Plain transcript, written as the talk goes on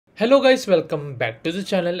Hello guys, welcome back to the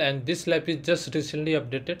channel, and this lab is just recently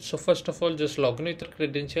updated. So first of all, just log in with your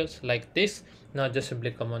credentials like this. Now just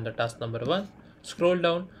simply come on the task number 1, scroll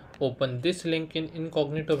down, open this link in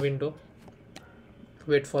incognito window,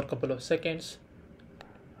 wait for a couple of seconds,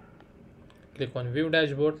 click on view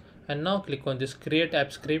dashboard, and now click on this create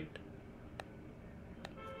app script.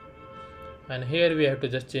 And here we have to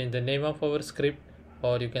just change the name of our script,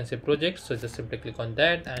 or you can say project. So just simply click on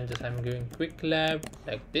that, and just I'm giving Qwiklabs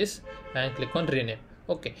like this, and click on rename.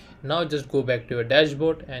 Okay, now just go back to your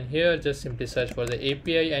dashboard, and here just simply search for the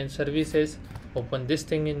API and services. Open this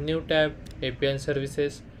thing in new tab, API and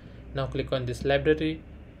services. Now click on this library,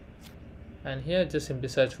 and here just simply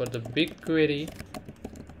search for the BigQuery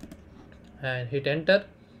and hit enter,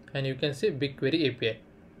 and you can see BigQuery API.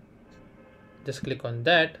 Just click on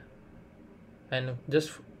that and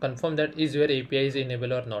just confirm that is your API is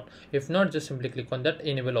enabled or not. If not, just simply click on that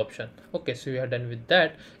enable option. Okay, so we are done with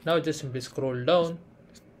that. Now just simply scroll down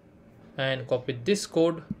and copy this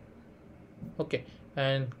code. Okay,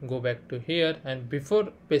 and go back to here, and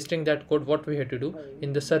before pasting that code, what we have to do,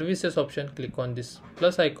 in the services option, click on this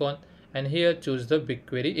plus icon, and here choose the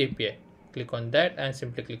BigQuery API. Click on that and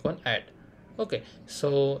simply click on add. Okay,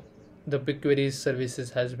 so the BigQuery services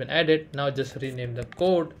has been added. Now just rename the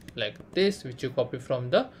code like this, which you copy from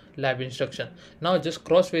the lab instruction. Now just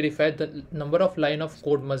cross verify the number of line of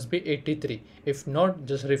code must be 83. If not,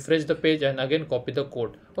 just refresh the page and again copy the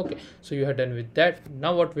code. Okay, so you are done with that.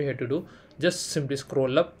 Now what we have to do, just simply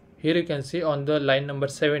scroll up. Here you can see on the line number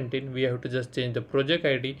 17 we have to just change the project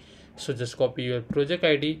ID. So just copy your project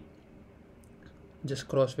ID, just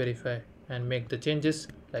cross verify and make the changes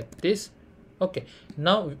like this. Okay,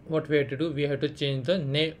 now what we have to do, we have to change the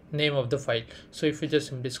name of the file. So if you just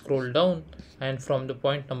simply scroll down, and from the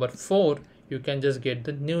point number 4 you can just get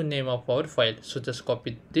the new name of our file. So just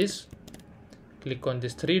copy this, click on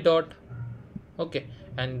this 3 dot, okay,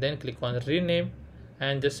 and then click on rename,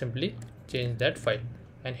 and just simply change that file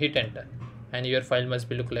and hit enter, and your file must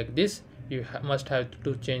be look like this. You must have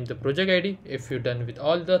to change the project ID. If you're done with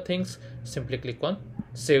all the things, simply click on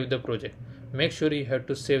save the project. Make sure you have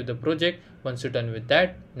to save the project. Once you're done with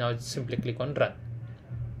that, now simply click on run.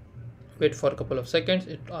 Wait for a couple of seconds.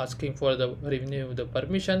 It's asking for the renew the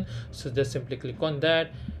permission, so just simply click on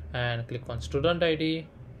that and click on student ID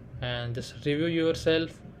and just review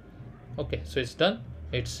yourself. Okay, so it's done.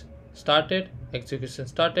 It's started, execution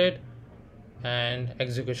started, and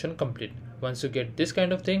execution complete. Once you get this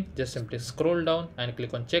kind of thing, just simply scroll down and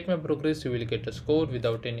click on check my progress. You will get a score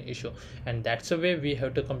without any issue, and that's the way we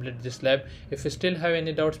have to complete this lab. If you still have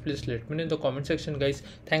any doubts, please let me know in the comment section guys.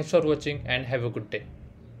 Thanks for watching and have a good day.